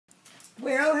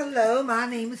Well, hello, my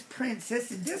name is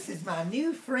Princess, and this is my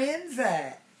new friend,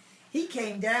 Zach. He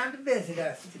came down to visit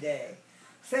us today.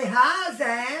 Say hi,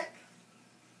 Zach.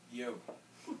 Yo,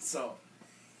 what's up?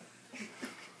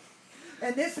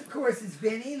 And this, of course, is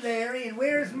Benny, Larry, and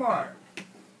where's Mark?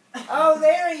 Oh,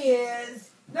 there he is.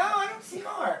 No, I don't see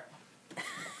Mark.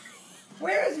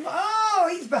 Where is Mark? Oh,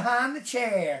 he's behind the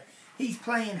chair. He's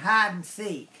playing hide and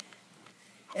seek.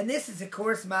 And this is, of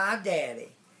course, my daddy.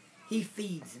 He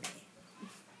feeds me.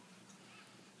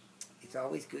 It's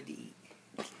always good to eat.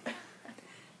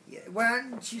 Yeah, why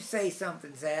don't you say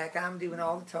something, Zach? I'm doing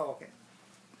all the talking.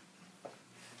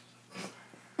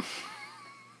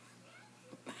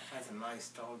 That's a nice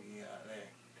dog you got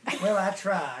there. Well, I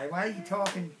try. Why are you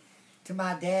talking to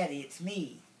my daddy? It's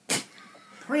me.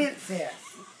 Princess,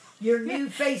 your new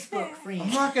Facebook friend. I'm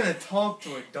not gonna talk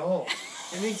to a dog.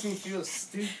 It makes me feel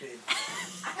stupid.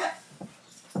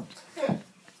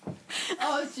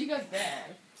 Oh, she got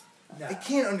bad. No, They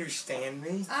can't understand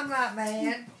me. I'm not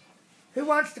mad. Who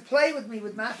wants to play with me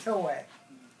with my toy?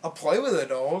 I'll play with a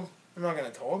dog. I'm not gonna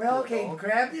talk Well, to a okay, dog.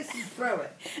 grab this and throw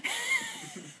it.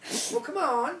 Well, come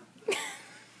on.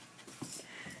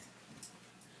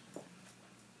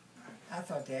 I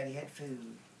thought Daddy had food.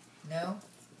 No?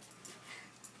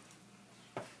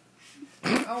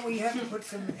 Oh, we have to put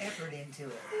some effort into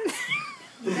it.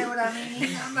 You know what I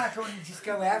mean? I'm not going to just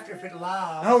go after if it I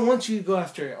lies. don't want you to go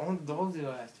after it. I want the dog to go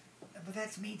after it. But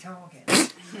that's me talking.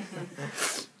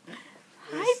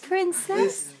 Hi, Princess.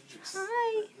 This is just...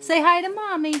 Hi. Say hi to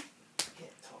Mommy. I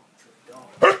can't talk to a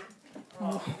dog.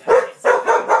 Oh,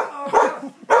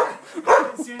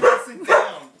 Sit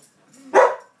down.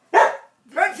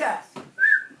 Princess!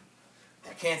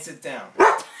 I can't sit down.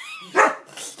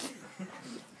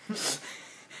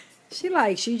 She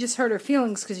likes you. You just hurt her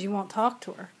feelings because you won't talk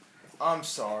to her. I'm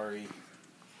sorry.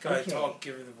 Gotta Okay. talk,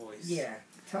 give her the voice. Yeah,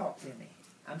 talk to me.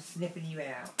 I'm sniffing you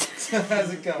out.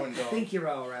 How's it going, I dog? think you're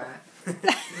all right.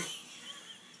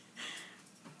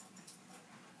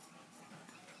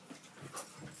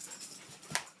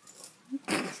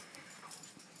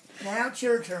 Now it's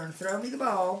your turn. Throw me the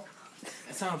ball.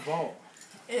 That's not a ball.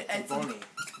 It's It's a bunny.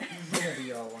 Whatever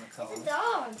y'all want to call it.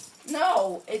 dog.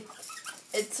 No,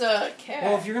 it's a cat.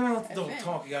 Well, if you're gonna let the dog Okay.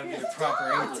 talk, you gotta get It's a a proper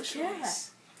dog. English Yeah.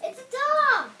 voice. It's a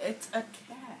dog. It's a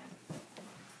cat.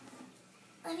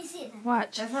 Let me see it then.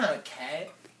 Watch. That's not a cat.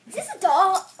 Is this a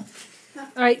dog? All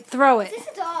right, throw Is it. this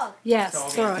a dog? Yes,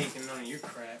 Dog throw ain't it. taking none of your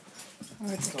crap.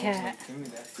 Or it's a Dog's cat. not doing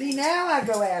that. See, now I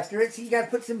go after it, so you got to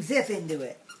put some zip into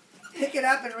it. Pick it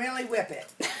up and really whip it.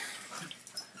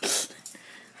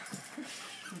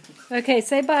 Okay,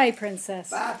 say bye,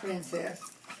 Princess. Bye, Princess.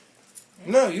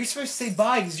 No, you're supposed to say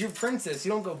bye because you're princess.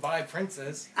 You don't go bye,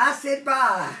 princess. I said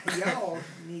bye. Y'all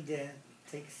need to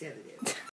take a sedative.